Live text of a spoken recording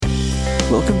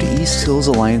Welcome to East Hills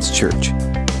Alliance Church.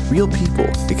 Real people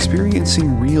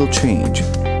experiencing real change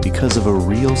because of a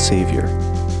real Savior.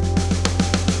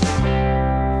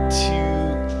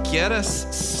 To get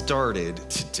us started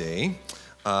today,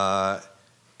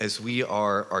 as we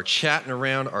are chatting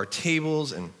around our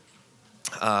tables, and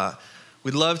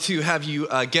we'd love to have you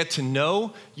get to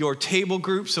know your table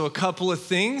group. So a couple of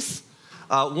things.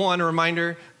 One, a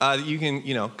reminder that you can,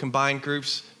 combine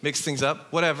groups, mix things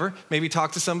up, whatever. Maybe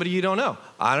talk to somebody you don't know.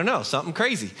 I don't know, something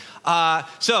crazy.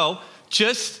 So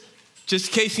just in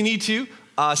case you need to,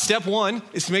 step one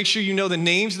is to make sure you know the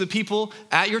names of the people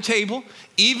at your table.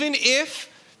 Even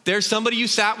if there's somebody you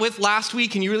sat with last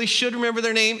week and you really should remember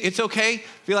their name, it's okay.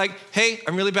 Be like, hey,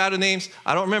 I'm really bad with names.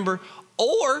 I don't remember.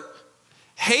 Or,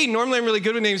 hey, normally I'm really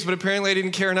good with names, but apparently I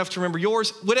didn't care enough to remember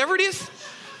yours. Whatever it is.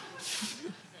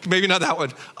 Maybe not that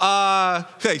one.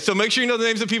 Okay, so make sure you know the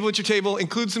names of people at your table,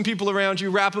 include some people around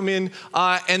you, wrap them in,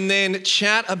 and then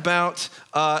chat about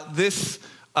this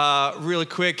really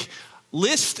quick.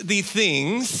 List the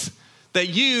things that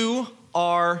you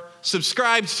are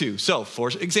subscribed to. So, for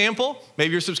example,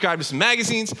 maybe you're subscribed to some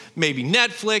magazines, maybe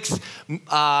Netflix,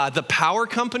 the power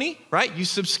company, right? You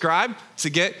subscribe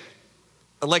to get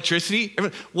electricity.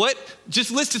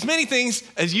 Just list as many things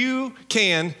as you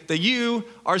can that you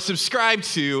are subscribed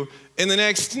to in the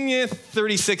next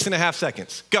 36 and a half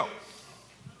seconds. Go.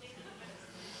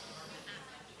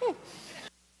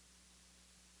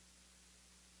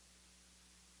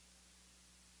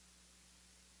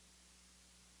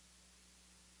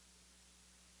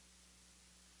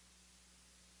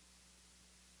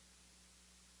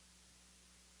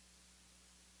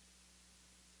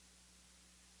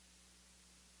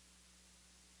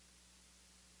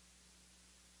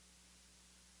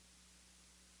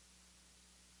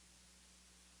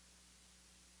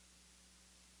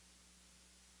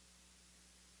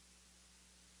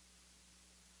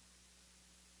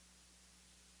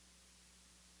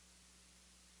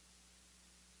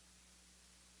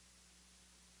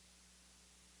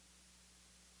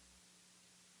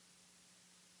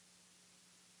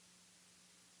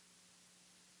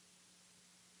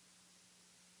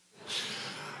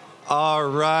 All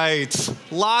right,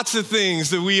 lots of things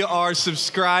that we are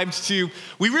subscribed to.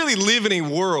 We really live in a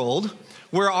world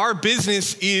where our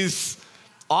business is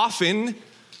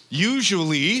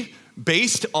usually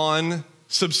based on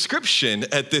subscription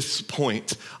at this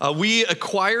point. We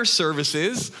acquire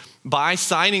services by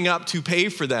signing up to pay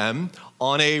for them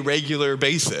on a regular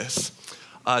basis.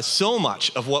 So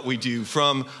much of what we do,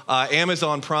 from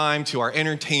Amazon Prime to our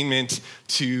entertainment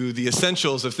to the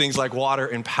essentials of things like water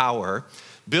and power,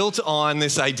 built on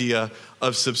this idea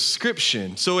of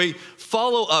subscription. So a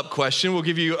follow-up question, we'll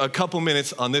give you a couple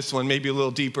minutes on this one, maybe a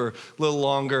little deeper, a little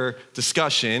longer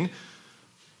discussion.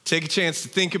 Take a chance to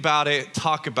think about it,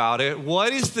 talk about it.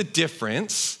 What is the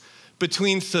difference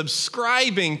between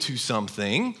subscribing to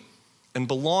something and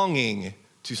belonging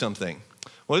to something?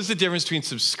 What is the difference between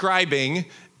subscribing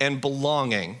and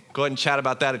belonging? Go ahead and chat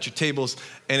about that at your tables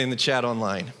and in the chat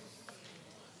online.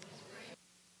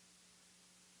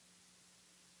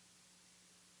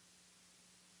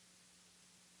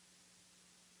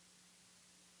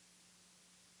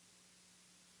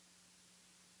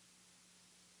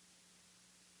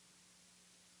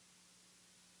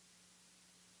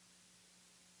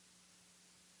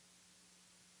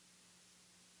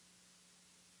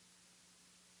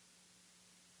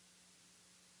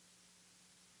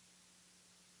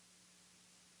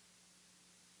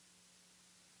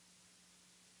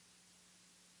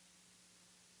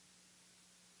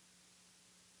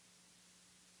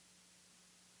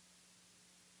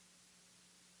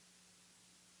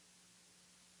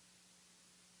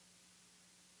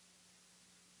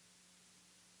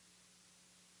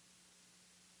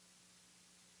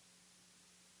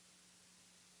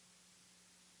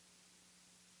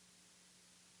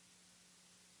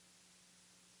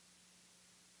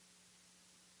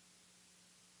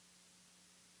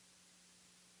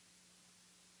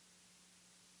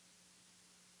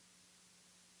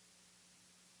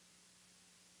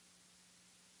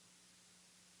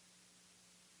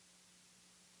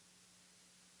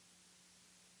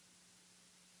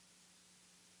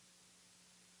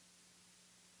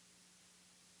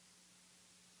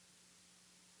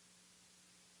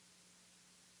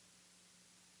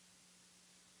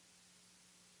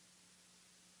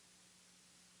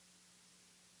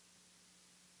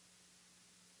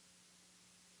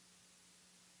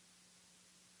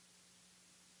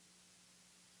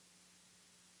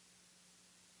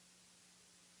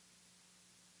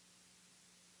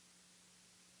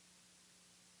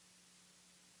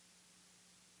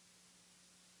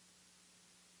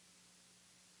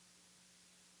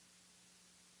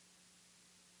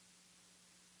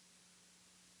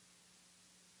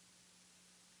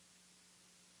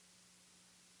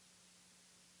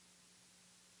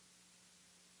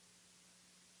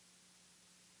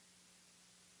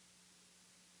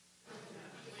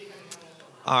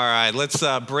 All right, let's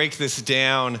break this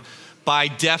down by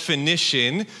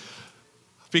definition,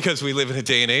 because we live in a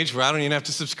day and age where I don't even have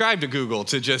to subscribe to Google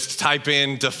to just type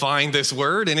in define this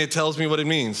word and it tells me what it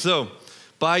means. So,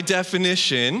 by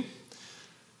definition,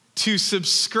 to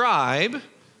subscribe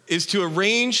is to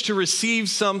arrange to receive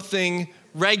something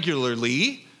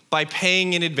regularly by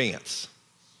paying in advance.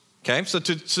 Okay, so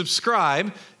to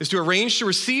subscribe is to arrange to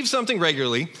receive something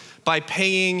regularly by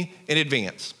paying in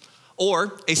advance.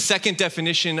 Or a second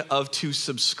definition of to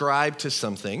subscribe to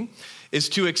something is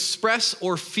to express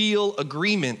or feel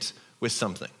agreement with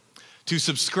something. To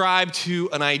subscribe to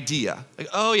an idea. Like,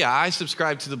 oh yeah, I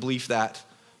subscribe to the belief that,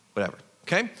 whatever.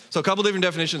 Okay, so a couple different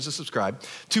definitions of subscribe.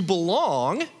 To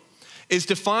belong is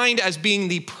defined as being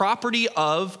the property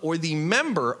of or the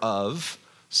member of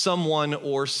someone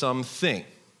or something.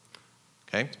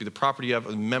 Okay, to be the property of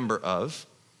or the member of,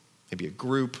 maybe a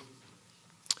group,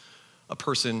 a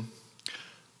person.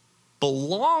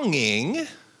 Belonging is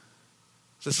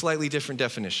a slightly different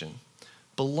definition.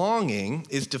 Belonging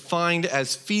is defined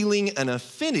as feeling an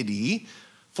affinity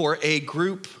for a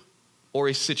group or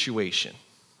a situation.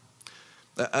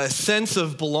 A sense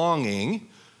of belonging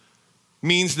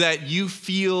means that you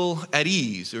feel at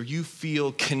ease or you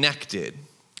feel connected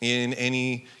in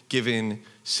any given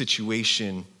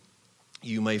situation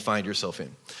you may find yourself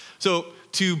in. So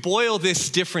to boil this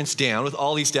difference down with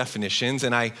all these definitions,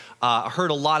 and I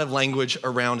heard a lot of language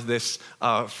around this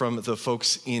from the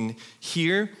folks in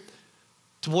here.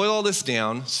 To boil all this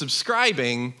down,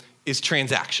 subscribing is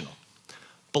transactional.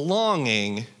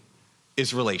 Belonging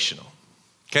is relational.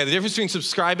 Okay, the difference between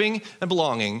subscribing and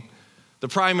belonging, the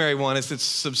primary one is that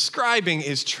subscribing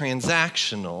is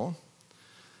transactional,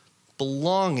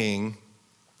 belonging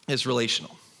is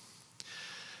relational.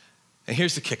 And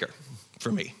here's the kicker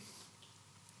for me.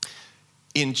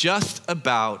 In just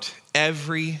about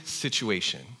every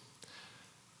situation,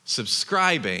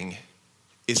 subscribing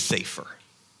is safer.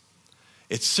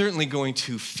 It's certainly going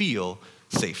to feel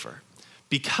safer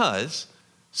because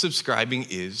subscribing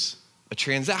is a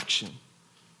transaction.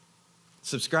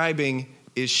 Subscribing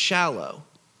is shallow.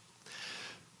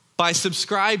 By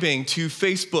subscribing to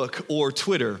Facebook or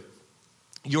Twitter,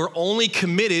 you're only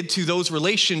committed to those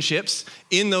relationships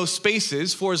in those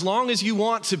spaces for as long as you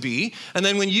want to be. And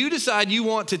then when you decide you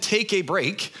want to take a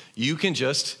break, you can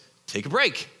just take a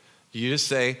break. You just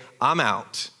say, I'm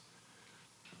out.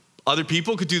 Other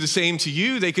people could do the same to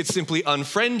you. They could simply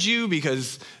unfriend you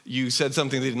because you said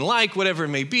something they didn't like, whatever it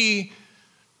may be.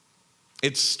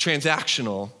 It's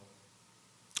transactional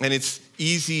and it's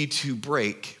easy to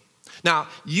break. Now,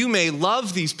 you may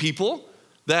love these people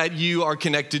that you are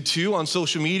connected to on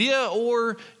social media,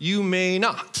 or you may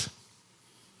not.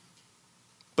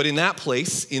 But in that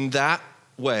place, in that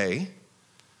way,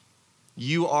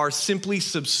 you are simply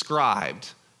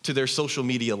subscribed to their social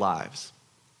media lives.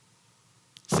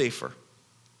 Safer.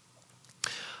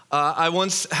 I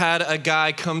once had a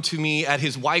guy come to me at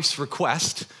his wife's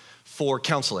request for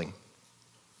counseling.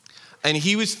 And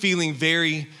he was feeling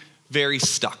very, very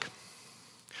stuck,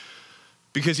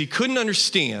 because he couldn't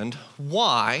understand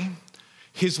why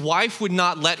his wife would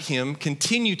not let him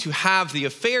continue to have the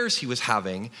affairs he was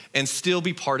having and still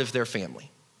be part of their family.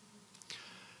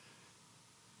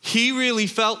 He really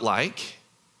felt like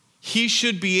he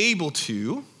should be able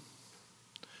to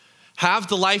have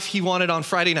the life he wanted on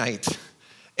Friday night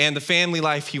and the family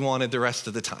life he wanted the rest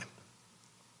of the time.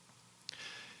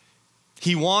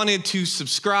 He wanted to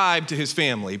subscribe to his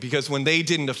family because when they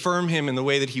didn't affirm him in the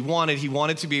way that he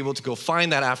wanted to be able to go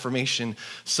find that affirmation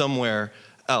somewhere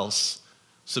else.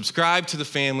 Subscribe to the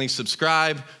family,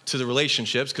 subscribe to the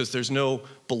relationships because there's no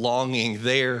belonging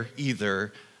there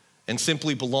either, and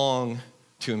simply belong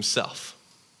to himself.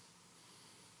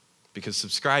 Because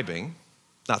subscribing,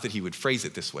 not that he would phrase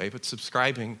it this way, but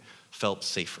subscribing felt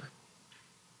safer.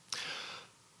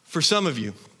 For some of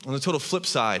you, on the total flip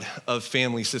side of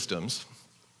family systems,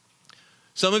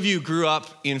 some of you grew up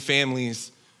in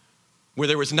families where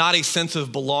there was not a sense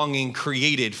of belonging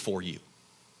created for you.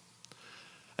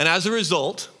 And as a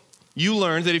result, you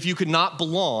learned that if you could not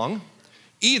belong,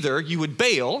 either you would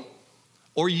bail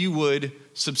or you would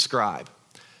subscribe.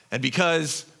 And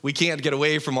because we can't get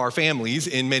away from our families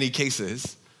in many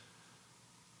cases,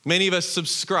 many of us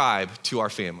subscribe to our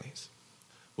families.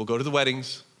 We'll go to the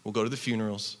weddings, we'll go to the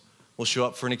funerals, we'll show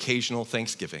up for an occasional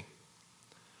Thanksgiving.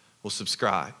 We'll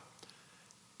subscribe.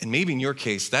 And maybe in your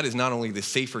case, that is not only the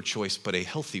safer choice, but a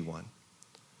healthy one.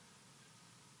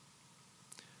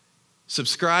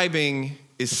 Subscribing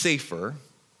is safer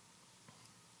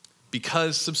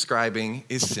because subscribing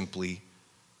is simply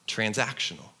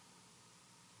transactional.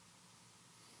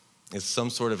 It's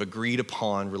some sort of agreed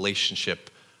upon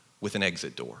relationship with an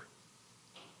exit door.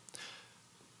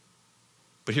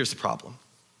 But here's the problem.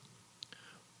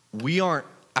 We aren't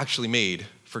actually made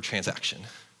for transaction.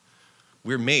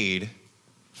 We're made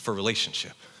for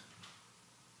relationship.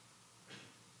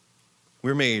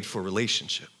 We're made for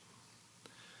relationship.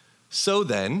 So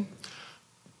then,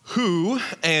 who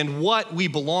and what we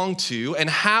belong to and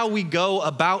how we go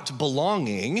about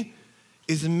belonging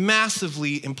is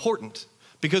massively important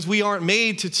because we aren't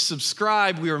made to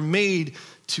subscribe, we are made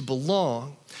to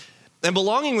belong. And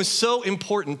belonging was so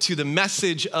important to the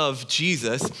message of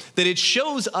Jesus that it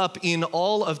shows up in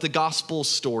all of the gospel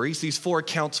stories, these 4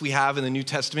 accounts we have in the New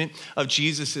Testament of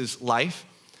Jesus' life.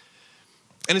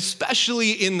 And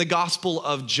especially in the Gospel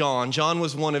of John. John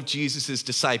was one of Jesus'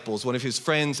 disciples, one of his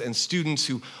friends and students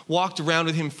who walked around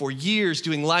with him for years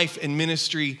doing life and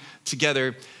ministry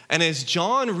together. And as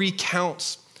John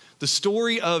recounts the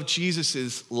story of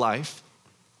Jesus' life,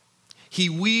 he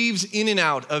weaves in and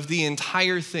out of the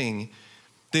entire thing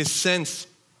this sense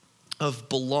of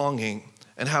belonging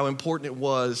and how important it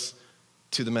was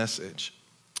to the message.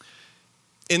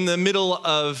 In the middle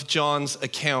of John's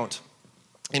account,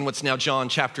 in what's now John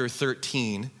chapter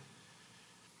 13,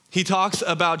 he talks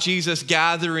about Jesus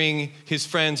gathering his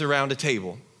friends around a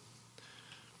table.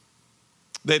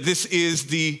 That this is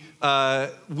the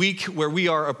week where we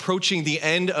are approaching the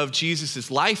end of Jesus'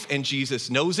 life, and Jesus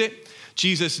knows it.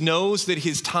 Jesus knows that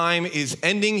his time is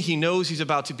ending. He knows he's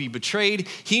about to be betrayed.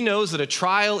 He knows that a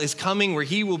trial is coming where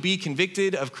he will be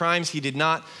convicted of crimes he did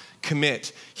not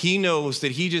commit. He knows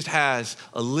that he just has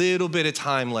a little bit of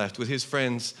time left with his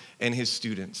friends and his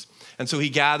students. And so he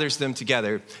gathers them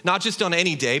together, not just on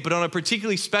any day, but on a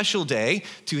particularly special day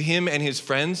to him and his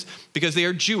friends because they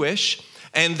are Jewish.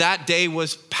 And that day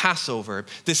was Passover,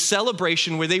 this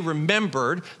celebration where they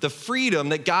remembered the freedom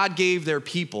that God gave their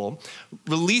people,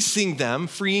 releasing them,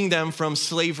 freeing them from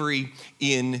slavery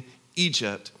in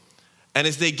Egypt. And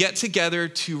as they get together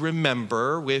to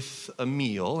remember with a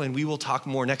meal, and we will talk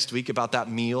more next week about that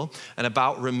meal and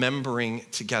about remembering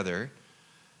together,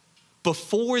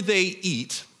 before they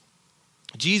eat,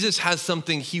 Jesus has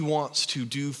something he wants to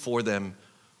do for them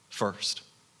first.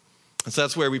 And so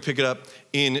that's where we pick it up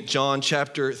in John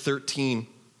chapter 13,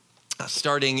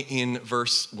 starting in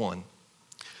verse 1.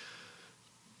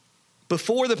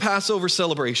 Before the Passover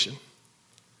celebration,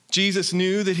 Jesus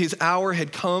knew that his hour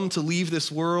had come to leave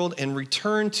this world and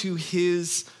return to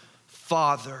his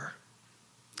Father.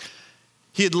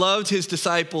 He had loved his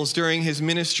disciples during his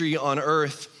ministry on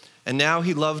earth, and now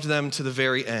he loved them to the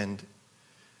very end.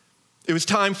 It was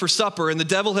time for supper, and the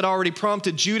devil had already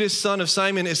prompted Judas, son of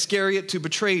Simon Iscariot, to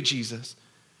betray Jesus.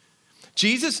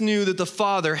 Jesus knew that the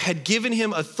Father had given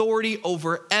him authority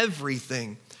over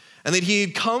everything, and that he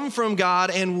had come from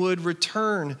God and would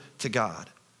return to God.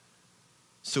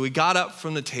 So he got up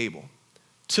from the table,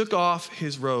 took off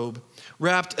his robe,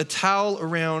 wrapped a towel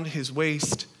around his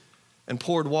waist, and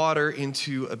poured water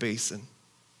into a basin.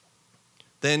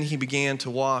 Then he began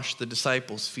to wash the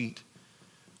disciples' feet,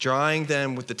 drying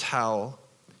them with the towel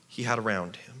he had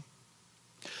around him.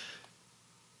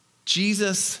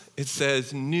 Jesus, it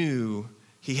says, knew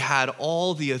he had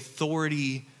all the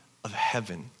authority of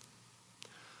heaven.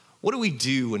 What do we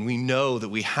do when we know that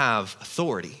we have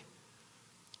authority?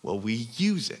 Well, we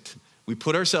use it. We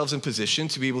put ourselves in position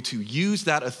to be able to use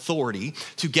that authority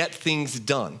to get things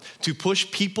done, to push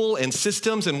people and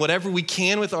systems and whatever we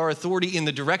can with our authority in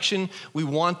the direction we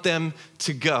want them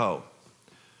to go.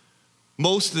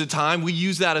 Most of the time, we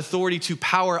use that authority to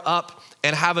power up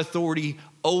and have authority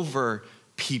over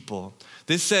people.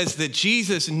 This says that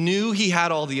Jesus knew he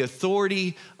had all the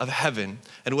authority of heaven,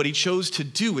 and what he chose to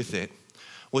do with it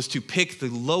was to pick the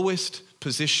lowest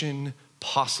position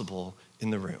possible in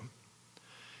the room.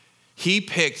 He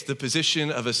picked the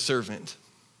position of a servant,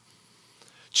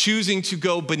 choosing to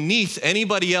go beneath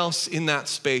anybody else in that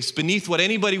space, beneath what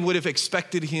anybody would have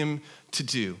expected him to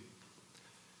do.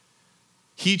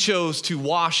 He chose to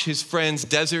wash his friends'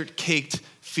 desert-caked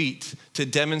feet to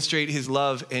demonstrate his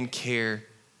love and care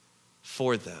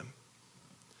for them.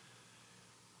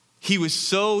 He was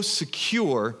so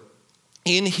secure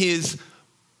in his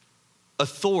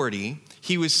authority.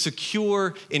 He was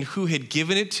secure in who had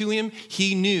given it to him.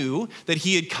 He knew that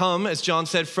he had come, as John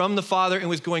said, from the Father and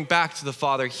was going back to the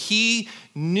Father. He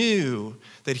knew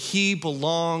that he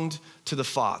belonged to the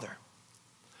Father.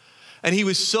 And he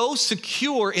was so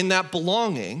secure in that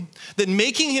belonging that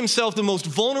making himself the most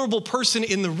vulnerable person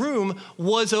in the room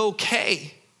was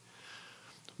okay.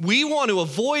 We want to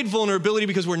avoid vulnerability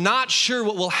because we're not sure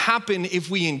what will happen if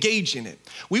we engage in it.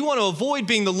 We want to avoid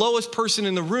being the lowest person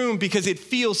in the room because it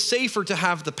feels safer to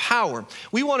have the power.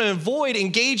 We want to avoid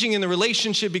engaging in the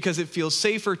relationship because it feels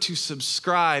safer to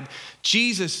subscribe.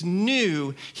 Jesus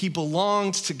knew he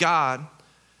belonged to God,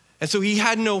 and so he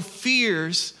had no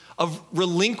fears of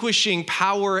relinquishing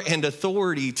power and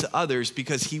authority to others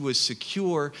because he was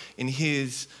secure in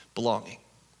his belonging.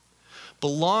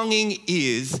 Belonging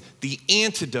is the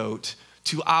antidote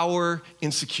to our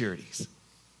insecurities.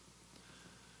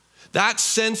 That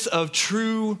sense of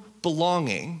true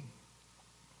belonging,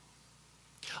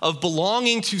 of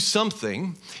belonging to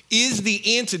something, is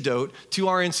the antidote to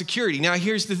our insecurity. Now,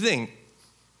 here's the thing.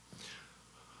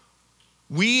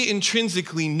 We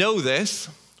intrinsically know this,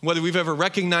 whether we've ever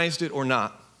recognized it or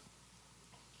not.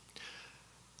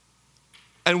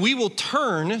 And we will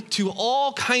turn to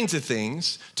all kinds of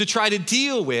things to try to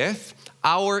deal with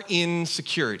our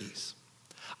insecurities,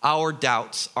 our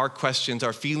doubts, our questions,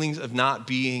 our feelings of not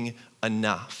being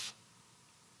enough.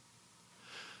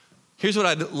 Here's what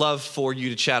I'd love for you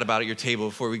to chat about at your table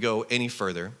before we go any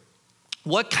further.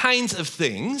 What kinds of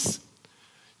things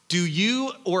do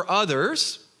you or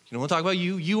others, you don't want to talk about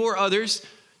you or others,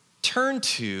 turn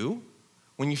to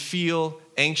when you feel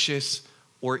anxious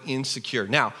or insecure?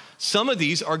 Now, some of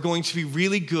these are going to be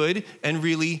really good and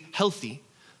really healthy.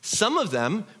 Some of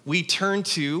them we turn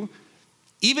to,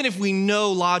 even if we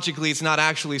know logically it's not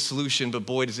actually a solution, but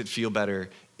boy, does it feel better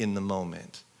in the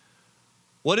moment.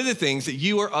 What are the things that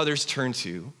you or others turn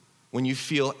to when you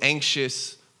feel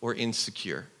anxious or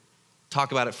insecure?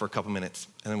 Talk about it for a couple minutes,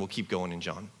 and then we'll keep going in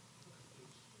John.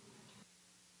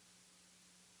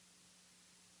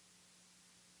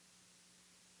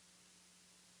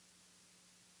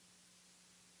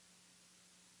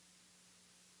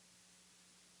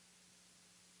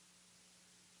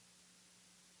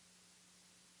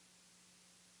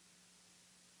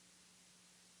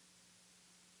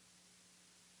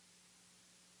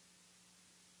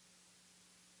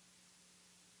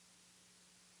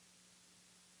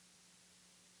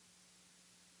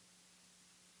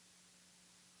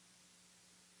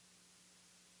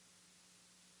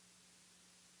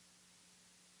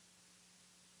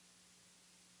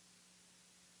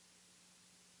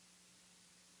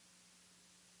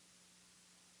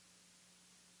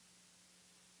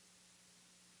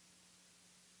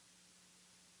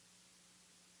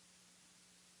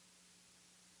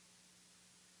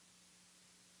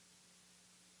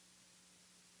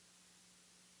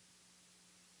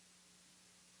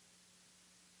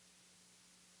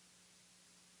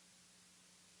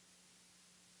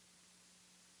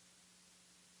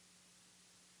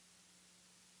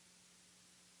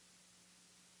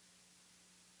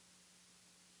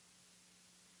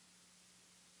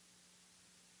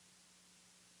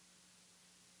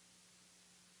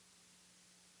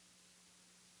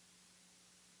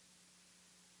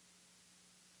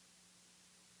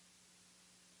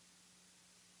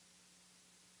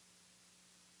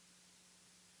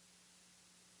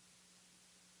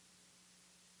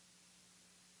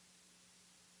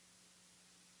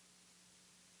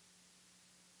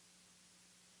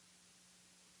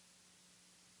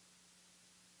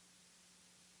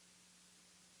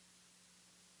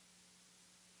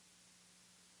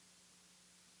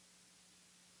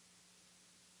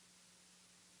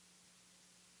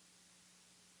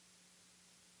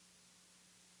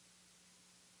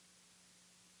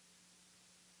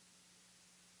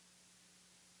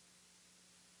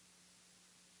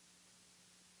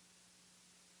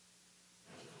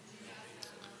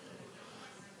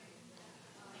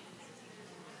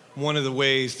 One of the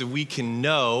ways that we can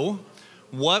know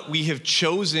what we have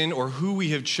chosen or who we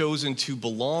have chosen to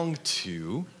belong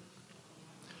to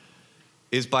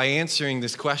is by answering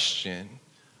this question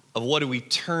of what do we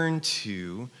turn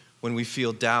to when we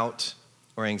feel doubt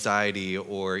or anxiety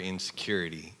or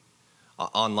insecurity.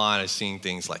 Online, I'm seeing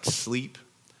things like sleep,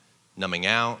 numbing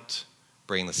out,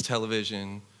 brainless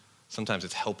television. Sometimes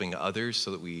it's helping others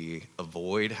so that we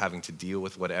avoid having to deal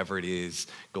with whatever it is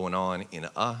going on in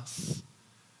us.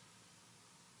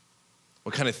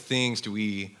 What kind of things do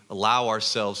we allow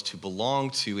ourselves to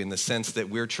belong to in the sense that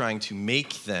we're trying to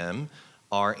make them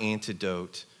our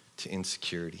antidote to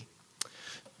insecurity?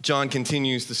 John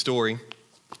continues the story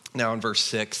now in verse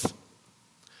 6.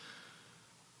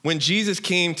 When Jesus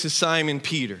came to Simon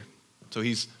Peter, so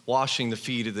he's washing the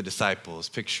feet of the disciples.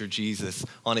 Picture Jesus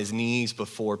on his knees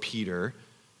before Peter,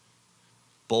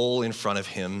 bowl in front of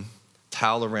him,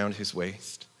 towel around his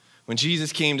waist. When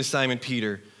Jesus came to Simon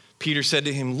Peter, Peter said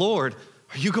to him, "Lord,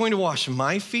 are you going to wash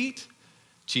my feet?"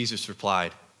 Jesus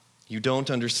replied, "You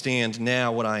don't understand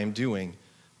now what I am doing,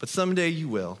 but someday you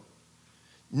will."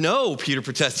 "No," Peter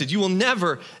protested, "you will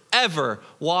never, ever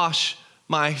wash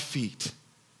my feet."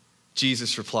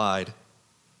 Jesus replied,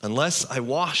 "Unless I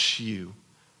wash you,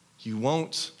 you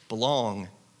won't belong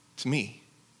to me."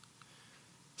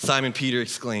 Simon Peter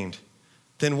exclaimed,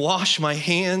 "Then wash my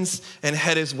hands and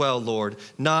head as well, Lord,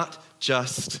 not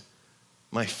just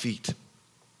my feet."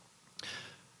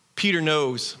 Peter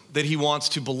knows that he wants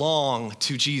to belong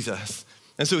to Jesus,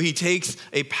 and so he takes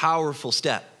a powerful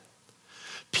step.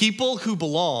 People who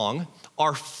belong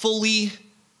are fully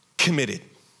committed.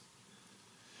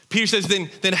 Peter says,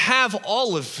 then have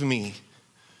all of me.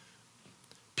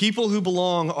 People who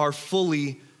belong are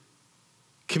fully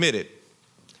committed.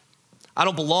 I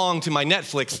don't belong to my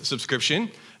Netflix subscription,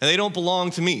 and they don't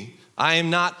belong to me. I am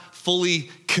not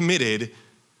fully committed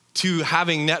to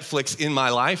having Netflix in my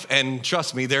life, and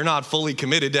trust me, they're not fully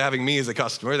committed to having me as a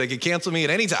customer. They could cancel me at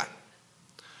any time.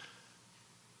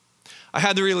 I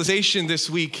had the realization this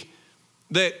week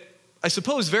that, I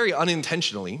suppose very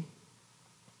unintentionally,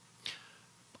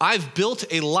 I've built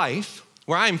a life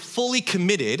where I am fully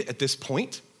committed at this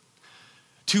point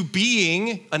to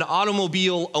being an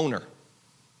automobile owner.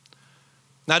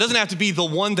 Now, it doesn't have to be the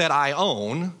one that I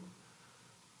own,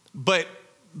 but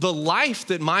the life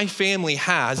that my family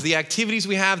has, the activities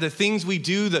we have, the things we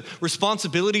do, the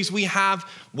responsibilities we have,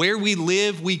 where we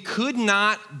live, we could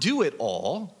not do it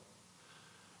all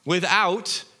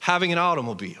without having an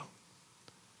automobile.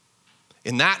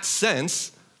 In that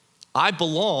sense, I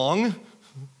belong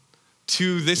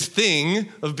to this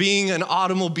thing of being an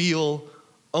automobile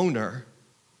owner,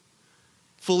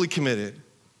 fully committed.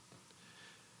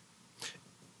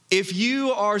 If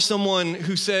you are someone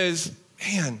who says,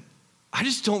 "Man, I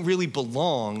just don't really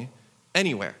belong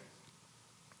anywhere,"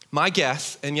 my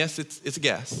guess, and yes, it's a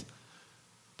guess,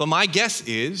 but my guess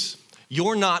is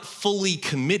you're not fully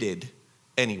committed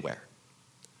anywhere.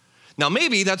 Now,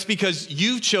 maybe that's because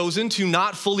you've chosen to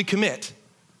not fully commit,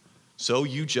 so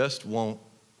you just won't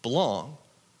belong.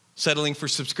 Settling for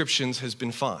subscriptions has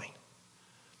been fine.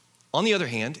 On the other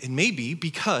hand, it may be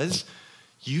because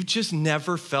you just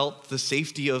never felt the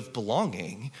safety of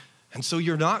belonging, and so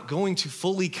you're not going to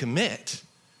fully commit.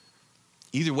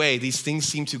 Either way, these things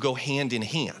seem to go hand in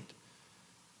hand.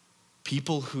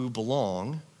 People who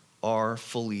belong are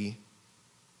fully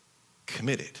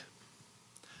committed.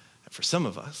 And for some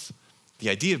of us, the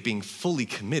idea of being fully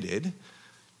committed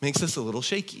makes us a little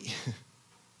shaky.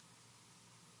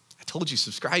 I told you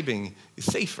subscribing is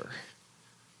safer.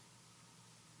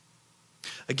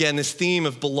 Again, this theme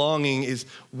of belonging is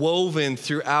woven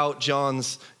throughout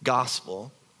John's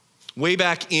gospel. Way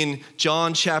back in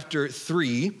John chapter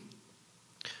 3,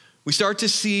 we start to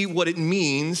see what it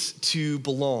means to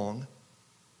belong.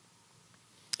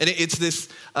 And it's this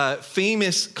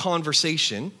famous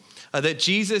conversation that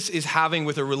Jesus is having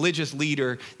with a religious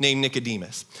leader named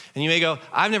Nicodemus. And you may go,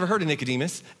 "I've never heard of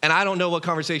Nicodemus, and I don't know what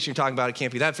conversation you're talking about. It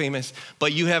can't be that famous."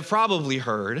 But you have probably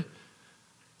heard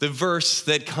the verse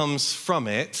that comes from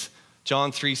it,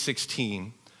 John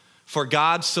 3:16. "For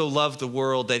God so loved the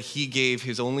world that he gave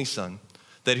his only son,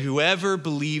 that whoever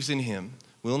believes in him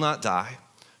will not die,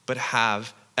 but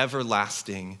have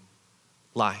everlasting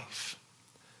life."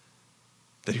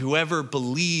 That whoever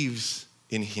believes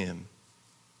in him.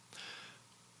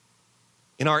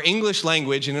 In our English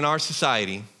language and in our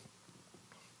society,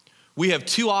 we have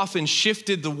too often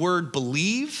shifted the word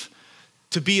believe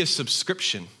to be a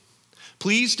subscription.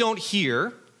 Please don't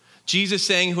hear Jesus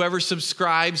saying, "Whoever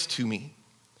subscribes to me."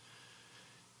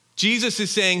 Jesus is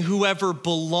saying, "Whoever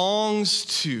belongs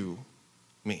to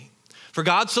me." For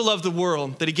God so loved the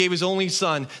world that he gave his only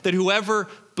son, that whoever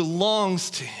belongs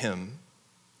to him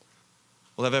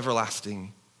will have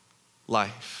everlasting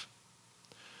life.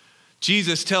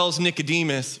 Jesus tells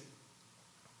Nicodemus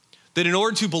that in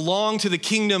order to belong to the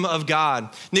kingdom of God,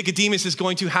 Nicodemus is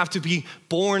going to have to be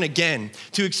born again,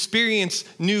 to experience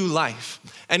new life.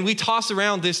 And we toss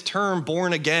around this term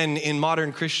born again in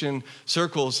modern Christian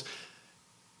circles.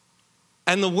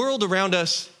 And the world around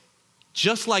us,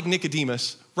 just like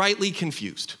Nicodemus, rightly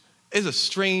confused. It's a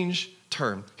strange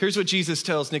term. Here's what Jesus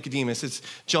tells Nicodemus. It's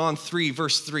John 3,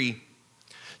 verse 3.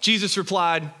 Jesus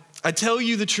replied, "I tell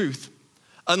you the truth.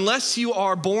 Unless you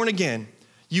are born again,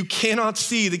 you cannot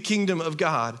see the kingdom of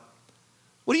God."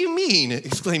 "What do you mean?"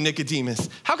 exclaimed Nicodemus.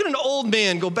 "How can an old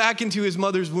man go back into his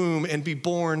mother's womb and be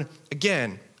born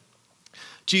again?"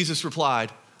 Jesus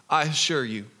replied, "I assure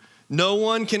you, no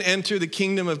one can enter the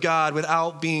kingdom of God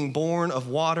without being born of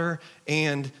water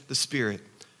and the Spirit.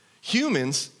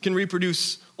 Humans can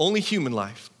reproduce only human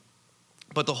life,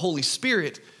 but the Holy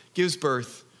Spirit gives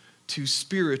birth to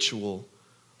spiritual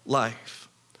life."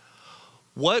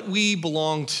 What we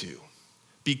belong to,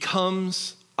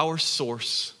 becomes our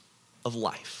source of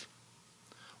life.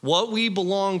 What we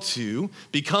belong to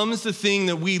becomes the thing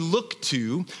that we look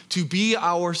to be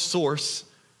our source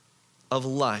of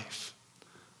life.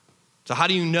 So how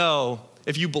do you know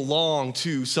if you belong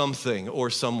to something or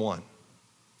someone?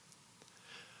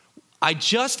 I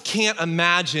just can't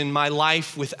imagine my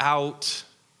life without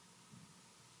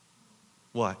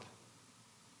what?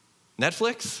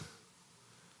 Netflix?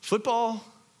 Football?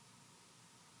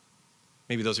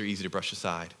 Maybe those are easy to brush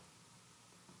aside.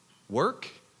 Work?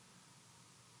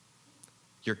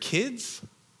 Your kids?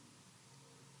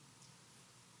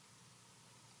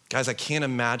 Guys, I can't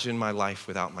imagine my life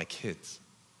without my kids.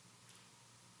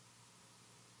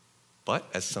 But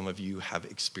as some of you have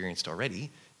experienced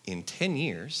already, in 10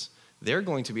 years, they're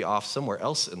going to be off somewhere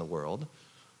else in the world,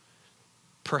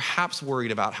 perhaps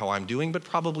worried about how I'm doing, but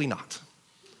probably not.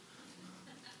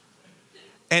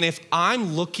 And if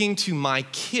I'm looking to my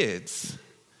kids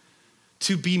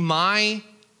to be my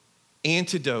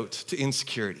antidote to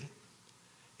insecurity,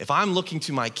 if I'm looking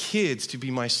to my kids to be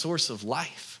my source of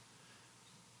life,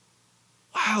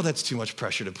 wow, that's too much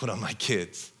pressure to put on my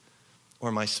kids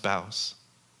or my spouse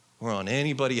or on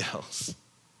anybody else.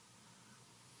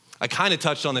 I kind of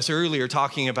touched on this earlier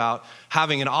talking about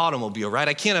having an automobile, right?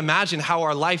 I can't imagine how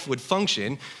our life would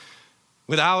function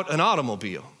without an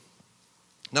automobile.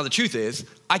 Now, the truth is,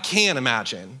 I can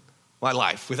imagine my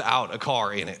life without a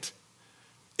car in it.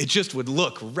 It just would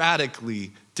look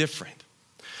radically different.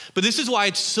 But this is why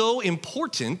it's so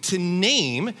important to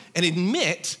name and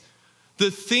admit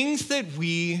the things that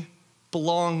we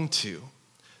belong to,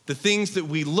 the things that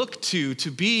we look to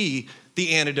be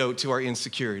the antidote to our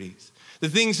insecurities, the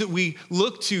things that we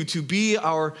look to be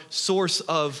our source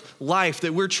of life,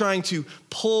 that we're trying to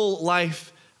pull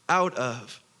life out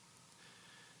of.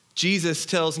 Jesus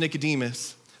tells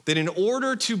Nicodemus that in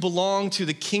order to belong to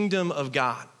the kingdom of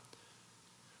God,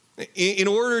 in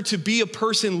order to be a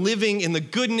person living in the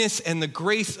goodness and the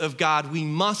grace of God, we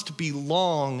must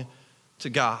belong to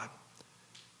God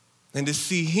and to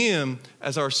see him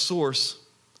as our source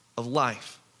of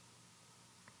life.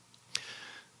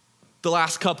 The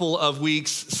last couple of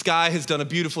weeks, Sky has done a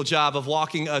beautiful job of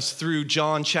walking us through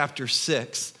John chapter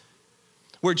 6,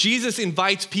 where Jesus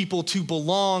invites people to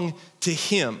belong to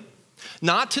him.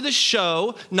 Not to the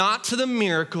show, not to the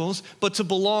miracles, but to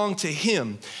belong to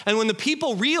him. And when the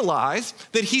people realize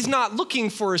that he's not looking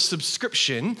for a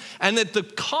subscription and that the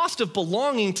cost of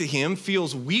belonging to him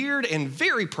feels weird and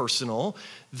very personal,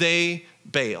 they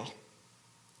bail.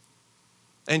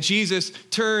 And Jesus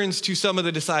turns to some of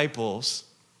the disciples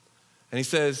and he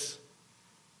says,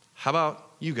 how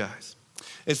about you guys?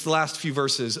 It's the last few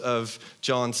verses of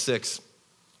John 6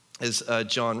 as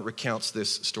John recounts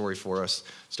this story for us,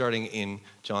 starting in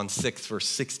John 6, verse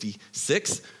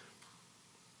 66.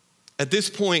 At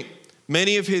this point,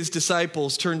 many of his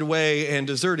disciples turned away and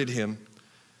deserted him.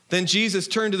 Then Jesus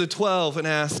turned to the 12 and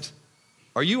asked,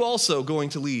 are you also going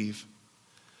to leave?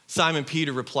 Simon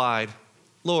Peter replied,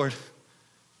 Lord,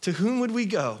 to whom would we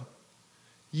go?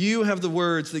 You have the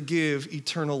words that give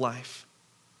eternal life.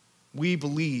 We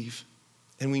believe,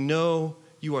 and we know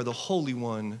you are the Holy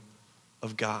One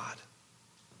of God.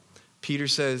 Peter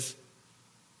says,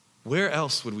 where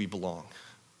else would we belong?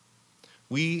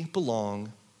 We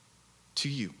belong to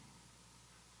you.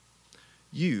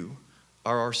 You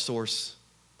are our source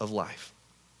of life.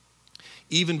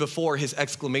 Even before his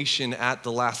exclamation at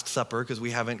the Last Supper, because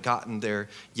we haven't gotten there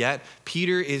yet,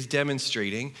 Peter is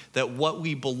demonstrating that what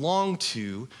we belong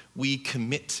to, we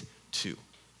commit to.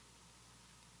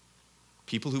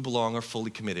 People who belong are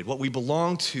fully committed. What we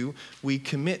belong to, we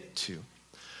commit to.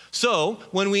 So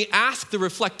when we ask the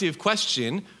reflective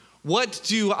question, what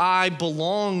do I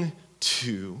belong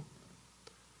to?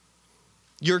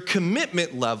 Your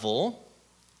commitment level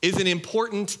is an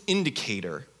important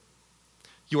indicator.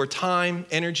 Your time,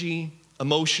 energy,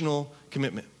 emotional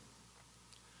commitment.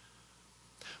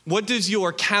 What does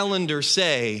your calendar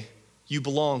say you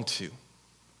belong to?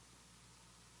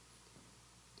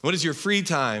 What does your free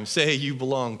time say you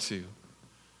belong to?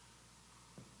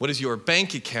 What does your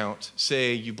bank account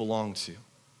say you belong to?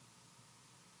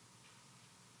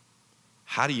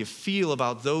 How do you feel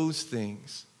about those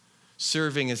things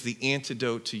serving as the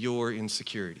antidote to your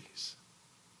insecurities?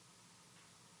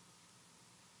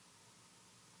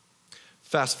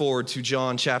 Fast forward to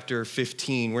John chapter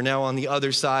 15. We're now on the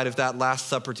other side of that Last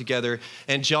Supper together,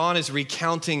 and John is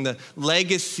recounting the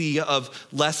legacy of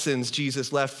lessons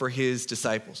Jesus left for his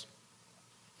disciples.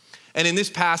 And in this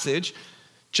passage,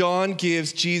 John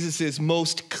gives Jesus'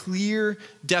 most clear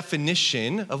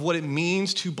definition of what it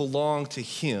means to belong to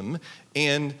him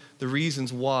and the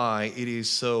reasons why it is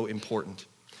so important.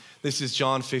 This is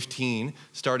John 15,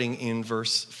 starting in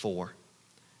verse 4.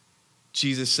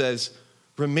 Jesus says,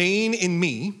 "Remain in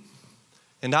me,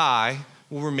 and I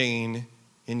will remain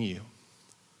in you.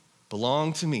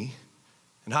 Belong to me,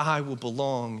 and I will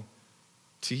belong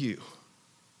to you."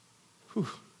 Whew.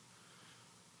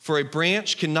 "For a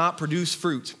branch cannot produce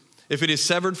fruit if it is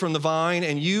severed from the vine,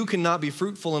 and you cannot be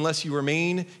fruitful unless you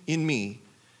remain in me.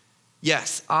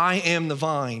 Yes, I am the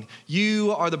vine.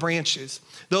 You are the branches.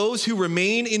 Those who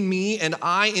remain in me and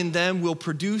I in them will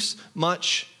produce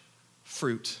much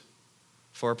fruit.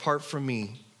 For apart from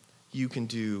me, you can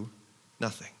do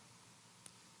nothing."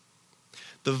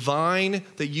 The vine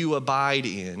that you abide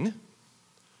in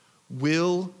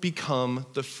will become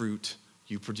the fruit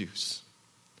you produce.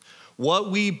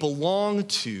 What we belong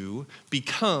to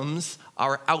becomes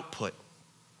our output.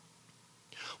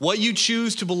 What you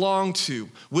choose to belong to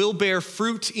will bear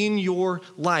fruit in your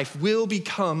life, will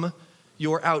become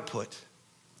your output.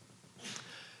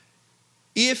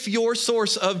 If your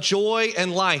source of joy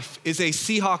and life is a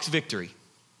Seahawks victory,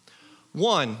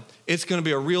 one, it's going to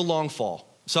be a real long fall.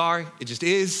 Sorry, it just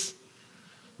is.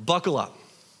 Buckle up.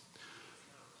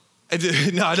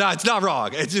 No, it's not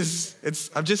wrong.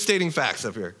 I'm just stating facts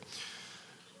up here.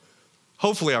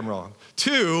 Hopefully I'm wrong.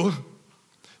 Two,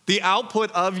 the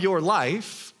output of your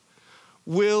life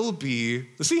will be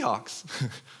the Seahawks.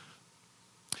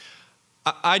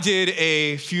 I did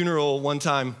a funeral one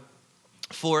time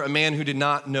for a man who did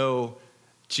not know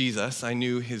Jesus. I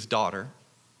knew his daughter.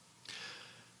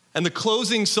 And the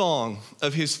closing song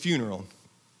of his funeral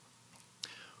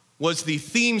was the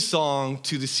theme song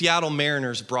to the Seattle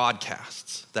Mariners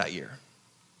broadcasts that year.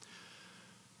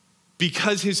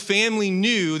 Because his family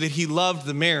knew that he loved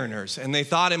the Mariners, and they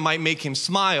thought it might make him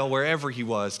smile wherever he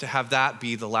was to have that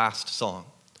be the last song.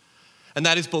 And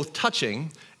that is both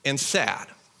touching and sad.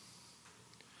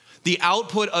 The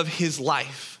output of his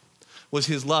life was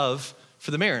his love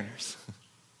for the Mariners.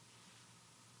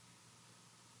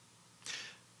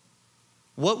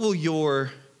 What will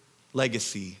your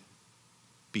legacy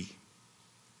be?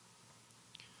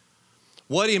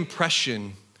 What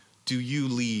impression do you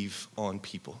leave on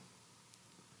people?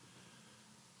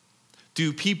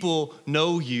 Do people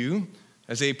know you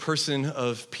as a person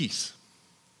of peace?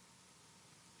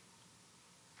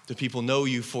 Do people know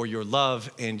you for your love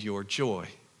and your joy?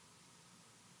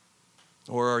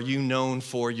 Or are you known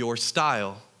for your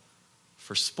style,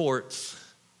 for sports,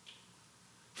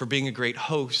 for being a great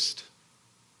host?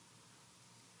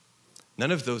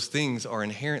 None of those things are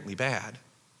inherently bad.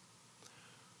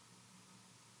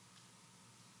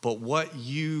 But what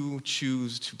you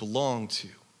choose to belong to,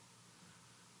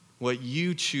 what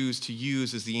you choose to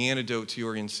use as the antidote to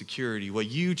your insecurity,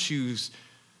 what you choose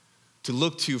to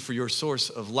look to for your source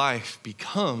of life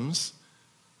becomes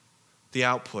the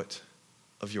output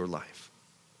of your life.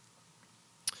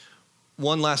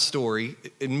 One last story,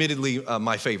 admittedly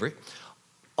my favorite,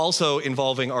 also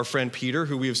involving our friend Peter,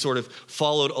 who we have sort of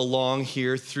followed along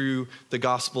here through the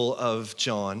Gospel of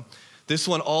John. This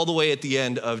one all the way at the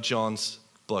end of John's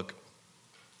book.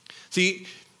 See,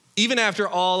 even after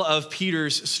all of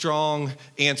Peter's strong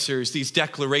answers, these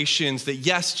declarations that,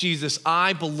 yes, Jesus,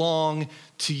 I belong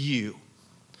to you.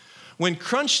 When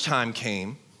crunch time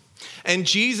came, and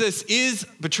Jesus is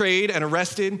betrayed and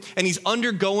arrested, and he's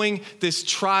undergoing this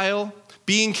trial,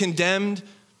 being condemned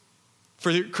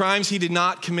for the crimes he did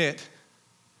not commit,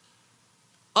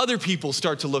 other people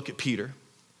start to look at Peter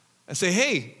and say,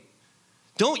 hey,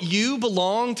 don't you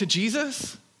belong to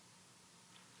Jesus?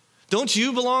 Don't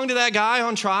you belong to that guy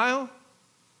on trial?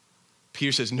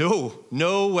 Peter says,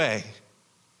 no way.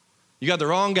 You got the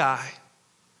wrong guy.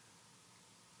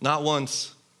 Not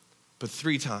once, but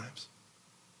 3 times.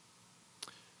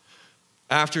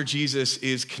 After Jesus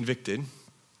is convicted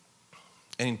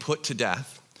and put to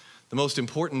death, the most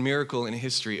important miracle in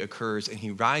history occurs, and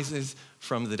he rises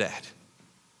from the dead.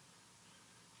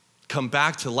 Come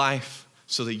back to life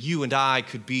so that you and I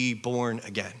could be born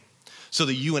again, so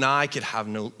that you and I could have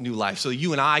new life, so that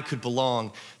you and I could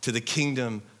belong to the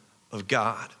kingdom of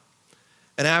God.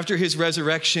 And after his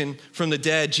resurrection from the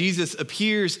dead, Jesus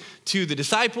appears to the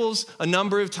disciples a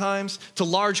number of times, to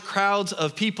large crowds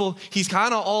of people. He's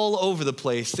kind of all over the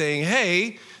place saying,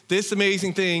 hey, this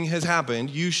amazing thing has happened.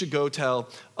 You should go tell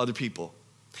other people.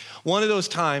 One of those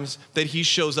times that he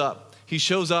shows up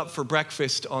for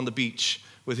breakfast on the beach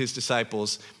with his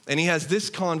disciples, and he has this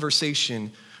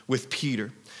conversation with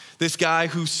Peter. This guy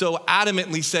who so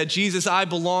adamantly said, Jesus, I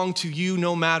belong to you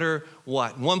no matter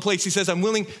what. In one place he says, I'm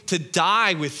willing to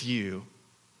die with you.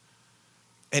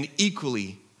 And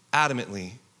equally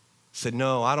adamantly said,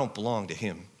 no, I don't belong to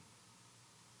him.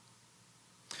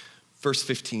 Verse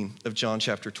 15 of John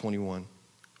chapter 21.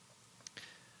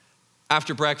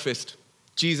 After breakfast,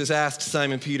 Jesus asked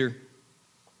Simon Peter,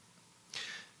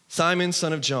 "Simon,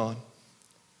 son of John,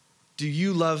 do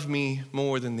you love me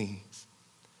more than these?"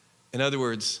 In other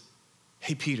words,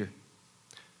 hey, Peter,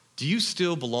 do you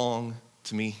still belong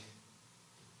to me?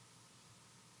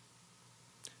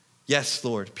 "Yes,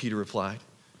 Lord," Peter replied.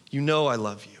 "You know I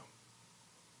love you."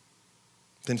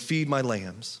 "Then feed my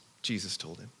lambs," Jesus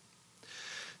told him.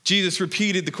 Jesus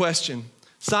repeated the question,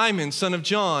 "Simon, son of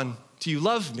John, do you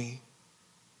love me?"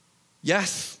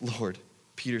 "Yes, Lord,"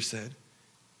 Peter said.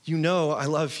 "You know I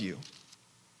love you."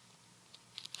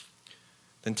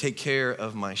 "Then take care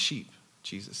of my sheep,"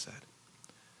 Jesus said.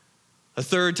 A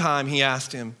third time he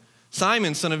asked him,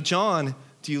 "Simon, son of John,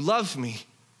 do you love me?"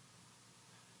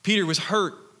 Peter was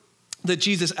hurt that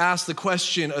Jesus asked the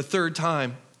question a third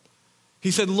time.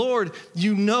 He said, "Lord,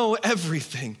 you know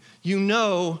everything. You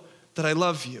know that I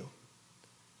love you."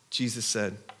 Jesus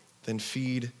said, "Then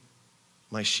feed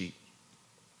my sheep."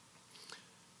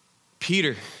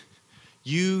 Peter,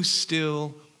 you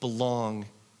still belong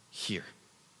here.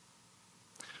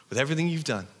 With everything you've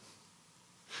done,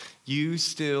 you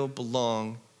still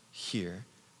belong here.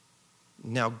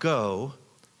 Now go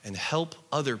and help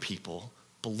other people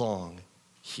belong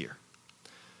here.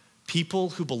 People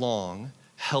who belong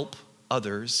help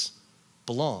others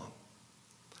belong.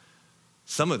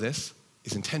 Some of this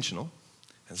is intentional,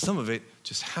 and some of it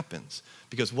just happens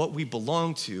because what we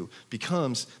belong to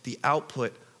becomes the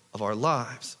output of our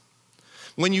lives.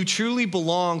 When you truly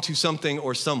belong to something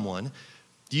or someone,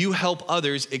 you help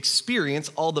others experience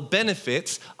all the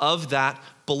benefits of that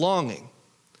belonging.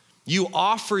 You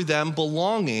offer them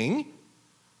belonging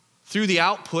through the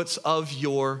outputs of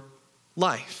your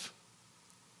life.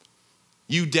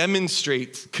 You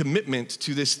demonstrate commitment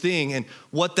to this thing and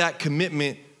what that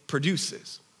commitment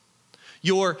produces.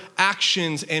 Your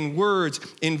actions and words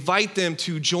invite them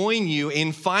to join you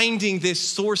in finding this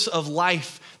source of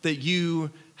life that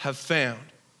you have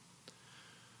found.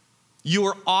 You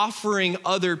are offering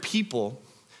other people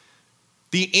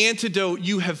the antidote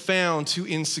you have found to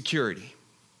insecurity.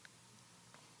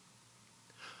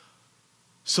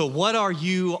 So what are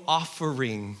you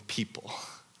offering people?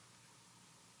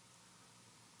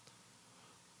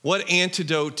 What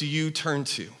antidote do you turn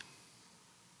to?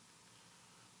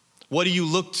 What do you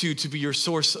look to be your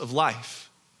source of life?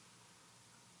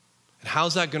 And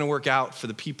how's that going to work out for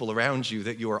the people around you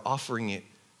that you are offering it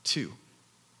to?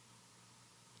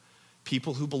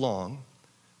 People who belong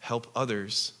help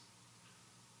others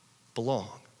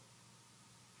belong.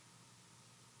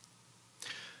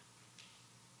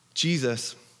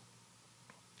 Jesus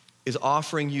is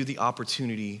offering you the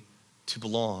opportunity to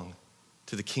belong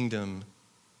to the kingdom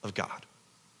of God.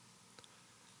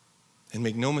 And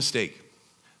make no mistake,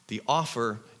 the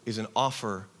offer is an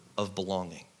offer of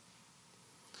belonging.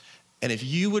 And if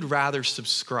you would rather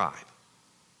subscribe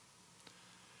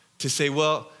to say,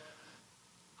 well,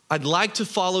 I'd like to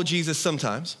follow Jesus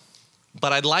sometimes,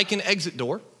 but I'd like an exit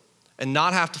door and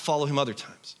not have to follow him other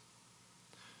times.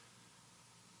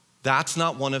 That's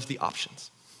not one of the options.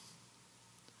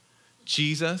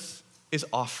 Jesus is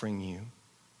offering you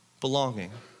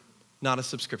belonging, not a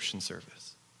subscription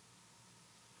service.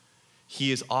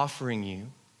 He is offering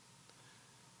you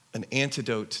an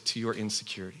antidote to your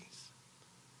insecurities.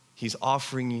 He's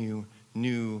offering you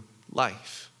new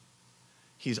life.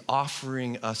 He's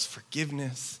offering us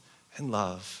forgiveness and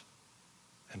love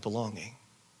and belonging.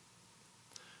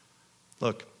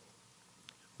 Look,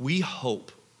 we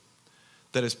hope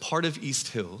that as part of East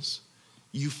Hills,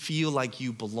 you feel like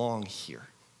you belong here.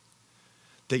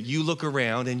 That you look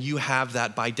around and you have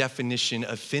that, by definition,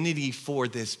 affinity for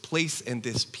this place and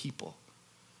this people.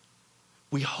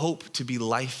 We hope to be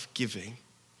life-giving.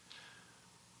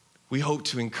 We hope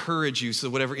to encourage you so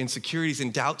that whatever insecurities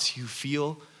and doubts you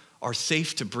feel are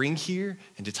safe to bring here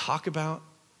and to talk about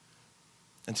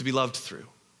and to be loved through.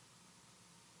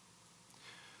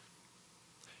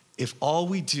 If all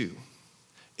we do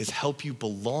is help you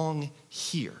belong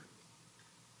here,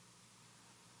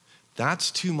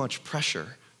 that's too much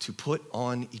pressure to put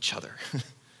on each other.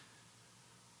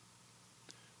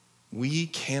 We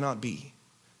cannot be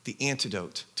the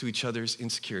antidote to each other's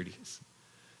insecurities,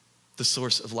 the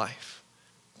source of life.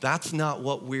 That's not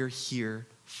what we're here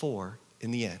for in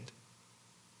the end.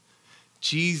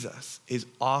 Jesus is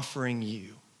offering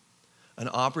you an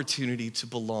opportunity to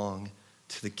belong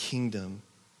to the kingdom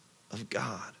of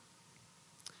God.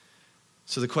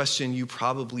 So the question you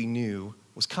probably knew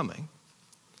was coming: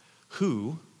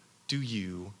 who do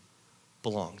you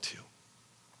belong to?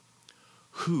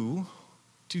 Who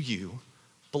do you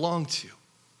belong to?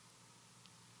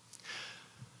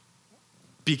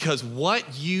 Because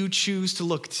what you choose to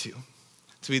look to,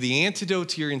 to be the antidote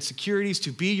to your insecurities,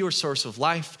 to be your source of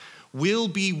life, will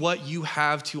be what you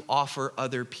have to offer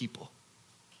other people.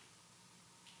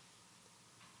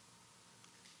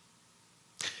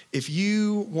 If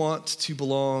you want to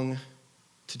belong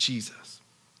to Jesus,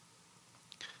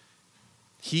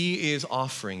 he is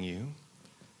offering you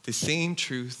the same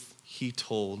truth he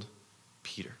told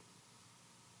Peter.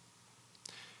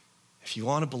 If you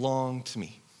want to belong to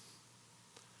me,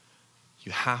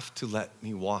 you have to let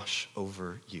me wash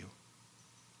over you.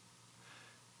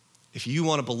 If you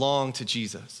want to belong to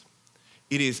Jesus,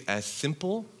 it is as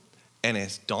simple and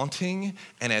as daunting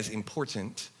and as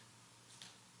important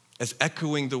as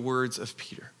echoing the words of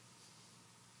Peter.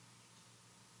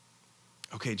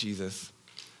 Okay, Jesus,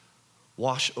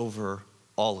 wash over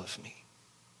all of me.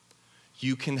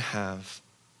 You can have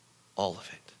all of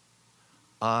it.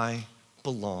 I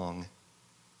belong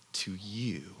to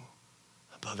you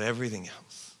above everything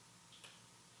else.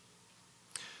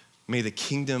 May the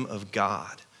kingdom of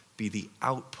God be the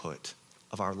output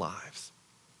of our lives.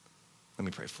 Let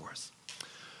me pray for us.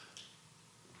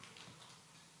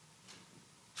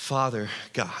 Father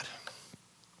God,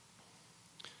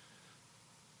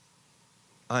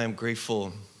 I am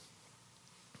grateful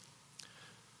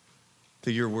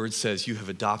that your word says you have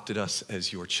adopted us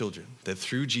as your children, that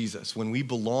through Jesus, when we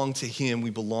belong to him,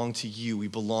 we belong to you, we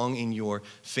belong in your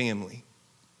family,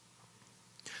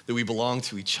 that we belong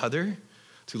to each other,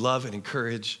 to love and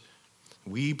encourage.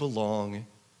 We belong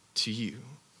to you.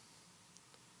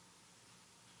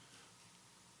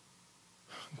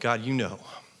 God, you know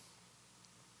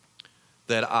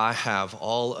that I have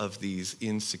all of these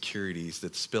insecurities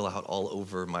that spill out all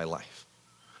over my life.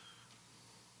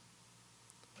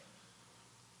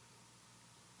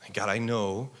 God, I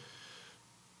know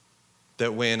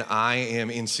that when I am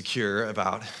insecure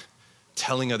about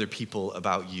telling other people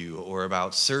about you or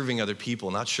about serving other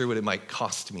people, not sure what it might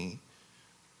cost me,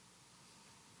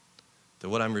 that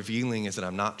what I'm revealing is that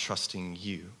I'm not trusting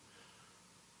you,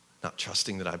 not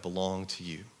trusting that I belong to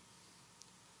you.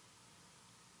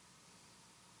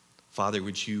 Father,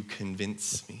 would you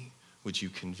convince me? Would you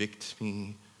convict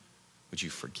me? Would you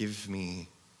forgive me?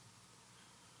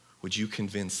 Would you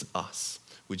convince us?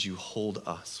 Would you hold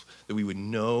us? That we would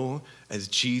know, as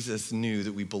Jesus knew,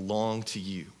 that we belong to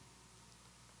you.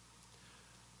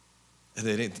 And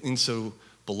that in so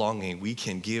belonging, we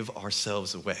can give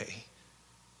ourselves away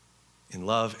in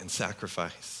love and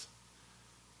sacrifice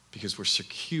because we're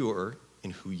secure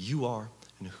in who you are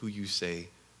and who you say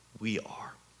we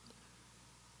are.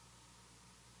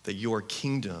 That your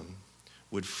kingdom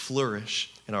would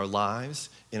flourish in our lives,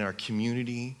 in our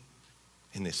community,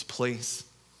 in this place,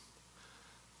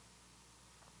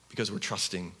 because we're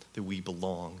trusting that we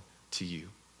belong to you.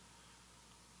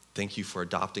 Thank you for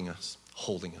adopting us,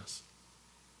 holding us,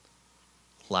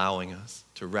 allowing us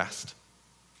to rest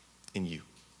in you.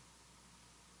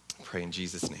 I pray in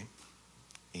Jesus' name,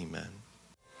 amen.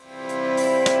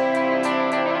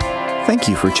 Thank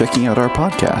you for checking out our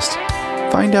podcast.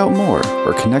 Find out more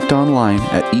or connect online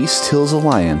at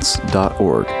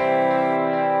easthillsalliance.org.